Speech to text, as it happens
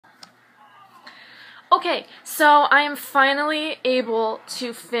Okay, so I am finally able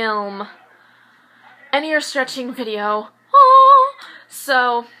to film an ear stretching video. Oh!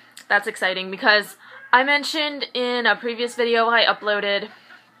 So that's exciting because I mentioned in a previous video I uploaded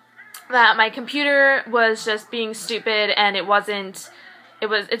that my computer was just being stupid and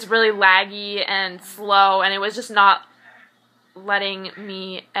it's really laggy and slow, and it was just not letting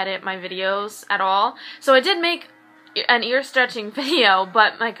me edit my videos at all. So I did make an ear stretching video,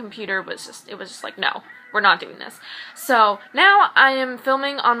 but my computer was just like, no, we're not doing this. So now I am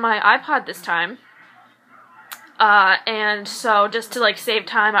filming on my iPod this time. And so just to like save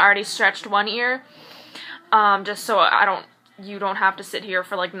time, I already stretched one ear. Just so you don't have to sit here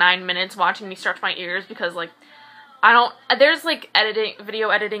for like 9 minutes watching me stretch my ears, because like there's like video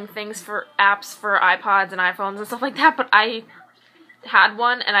editing things for apps for iPods and iPhones and stuff like that, but I had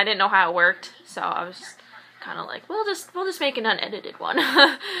one and I didn't know how it worked, so I was just kind of like, we'll just make an unedited one.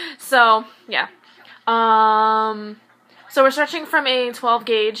 So yeah, so we're stretching from a 12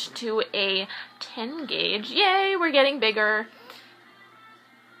 gauge to a 10 gauge. Yay, we're getting bigger.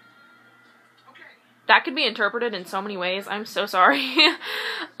 That could be interpreted in so many ways. I'm so sorry.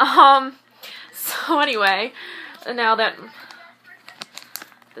 So anyway, now that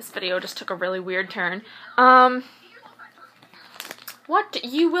this video just took a really weird turn, what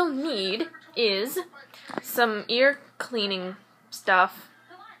you will need is some ear cleaning stuff.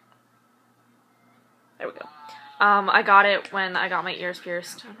 There we go. I got it when I got my ears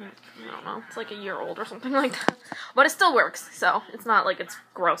pierced. I don't know, it's like a year old or something like that. But it still works, so it's not like it's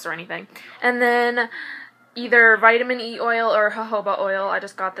gross or anything. And then either vitamin E oil or jojoba oil. I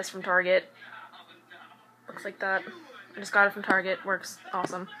just got this from Target. Looks like that. I just got it from Target. Works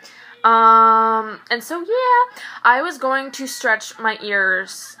awesome. And so yeah, I was going to stretch my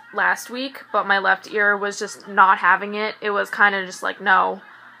ears last week, but my left ear was just not having it. It was kind of just like, no.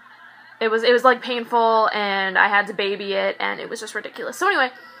 It was like painful, and I had to baby it, and it was just ridiculous. So anyway,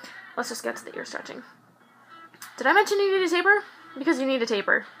 let's just get to the ear stretching. Did I mention you need a taper? Because you need a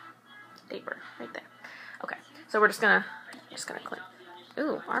taper. Taper, right there. Okay, so we're just gonna clean.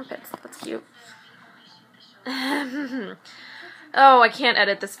 Ooh, armpits. That's cute. Oh, I can't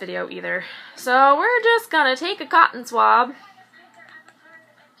edit this video either. So we're just gonna take a cotton swab.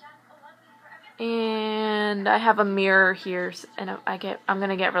 And I have a mirror here, and I'm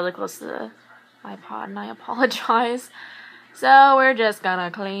gonna get really close to the iPod, and I apologize. So we're just gonna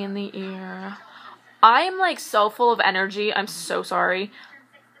clean the ear. I am like so full of energy. I'm so sorry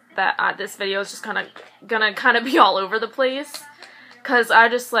that this video is just gonna be all over the place, cause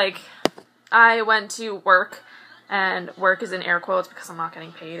I went to work, and work is in air quotes because I'm not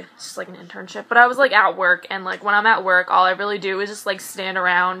getting paid. It's just like an internship. But I was like at work, and like when I'm at work, all I really do is just like stand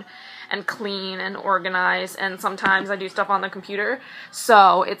around and clean and organize, and sometimes I do stuff on the computer,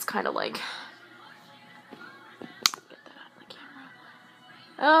 so it's kind of like, get that out of the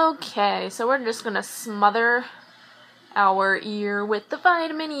camera. Okay, so we're just gonna smother our ear with the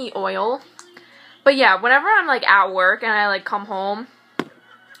vitamin E oil. But yeah, whenever I'm like at work and I like come home,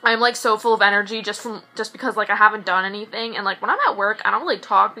 I'm like so full of energy just because like I haven't done anything, and like when I'm at work I don't really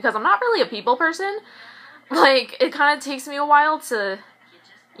talk because I'm not really a people person. Like it kind of takes me a while to,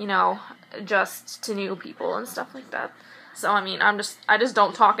 you know, adjust to new people and stuff like that. So I mean, I just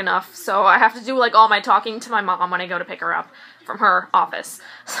don't talk enough, so I have to do like all my talking to my mom when I go to pick her up from her office.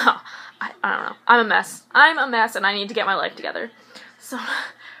 So I don't know. I'm a mess and I need to get my life together. So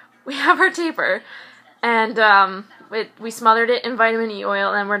we have our taper, and we smothered it in vitamin E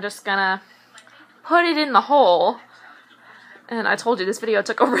oil, and we're just gonna put it in the hole. And I told you this video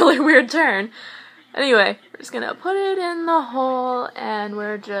took a really weird turn. Anyway, we're just gonna put it in the hole, and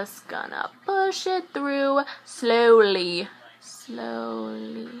we're just gonna push it through slowly.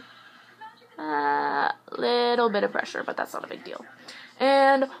 Little bit of pressure, but that's not a big deal.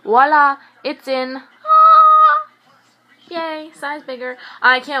 And voila, it's in. Ah! Yay, size bigger.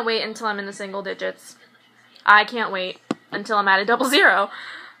 I can't wait until I'm in the single digits. I can't wait until I'm at a 00.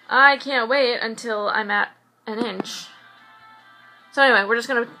 I can't wait until I'm at an inch. So anyway,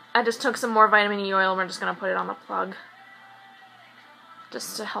 I just took some more vitamin E oil, and we're just gonna put it on the plug,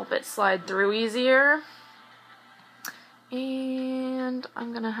 just to help it slide through easier. And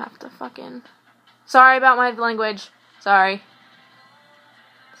I'm gonna have to sorry about my language. Sorry.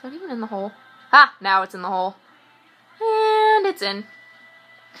 Is that even in the hole? Ah, now it's in the hole. And it's in.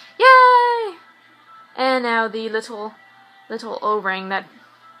 Yay! And now the little O-ring that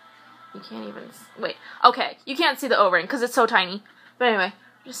you can't even, wait, okay, you can't see the O-ring because it's so tiny. But anyway,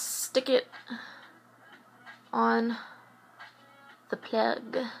 just stick it on the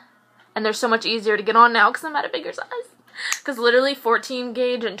plug. And they're so much easier to get on now because I'm at a bigger size. Because literally 14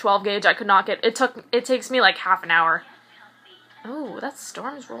 gauge and 12 gauge I could not get. It takes me like half an hour. Oh, that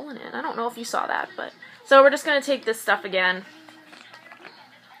storm's rolling in. I don't know if you saw that, but. So we're just going to take this stuff again.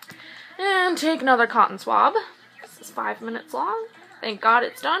 And take another cotton swab. This is 5 minutes long. Thank God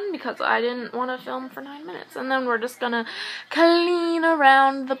it's done because I didn't want to film for 9 minutes. And then we're just going to clean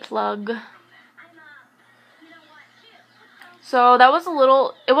around the plug. So that was a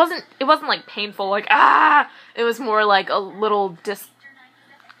little, it wasn't like painful, like, it was more like a little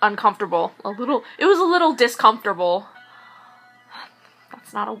uncomfortable. It was a little discomfortable.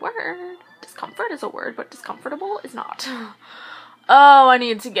 That's not a word. Discomfort is a word, but discomfortable is not. Oh, I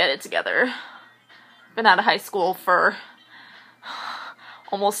need to get it together. Been out of high school for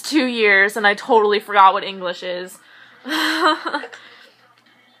almost 2 years, and I totally forgot what English is.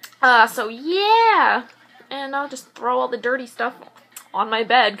 So yeah. And I'll just throw all the dirty stuff on my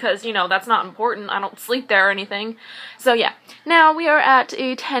bed because, you know, that's not important. I don't sleep there or anything. So, yeah. Now we are at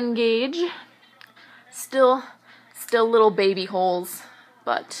a 10 gauge. Still little baby holes.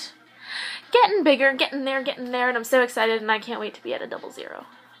 But getting bigger, getting there. And I'm so excited and I can't wait to be at a 00.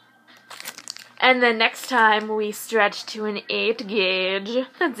 And then next time we stretch to an 8 gauge.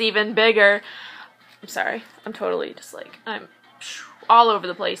 That's even bigger. I'm sorry. I'm totally just like, I'm all over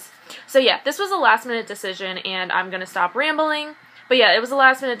the place. So yeah, this was a last minute decision and I'm gonna stop rambling. But yeah, it was a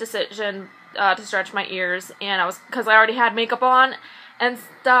last minute decision to stretch my ears, and because I already had makeup on and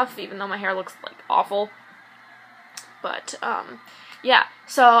stuff, even though my hair looks like awful. But yeah,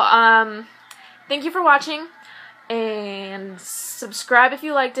 so thank you for watching and subscribe if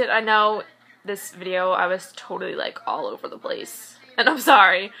you liked it. I know this video I was totally like all over the place and I'm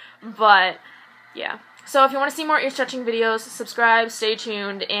sorry, but yeah. So if you want to see more ear stretching videos, subscribe, stay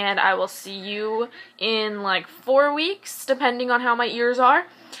tuned, and I will see you in like 4 weeks, depending on how my ears are.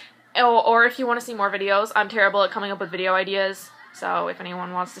 Or if you want to see more videos, I'm terrible at coming up with video ideas, so if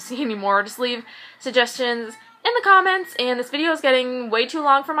anyone wants to see any more, just leave suggestions in the comments, and this video is getting way too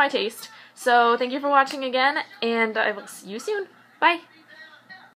long for my taste. So thank you for watching again, and I will see you soon. Bye!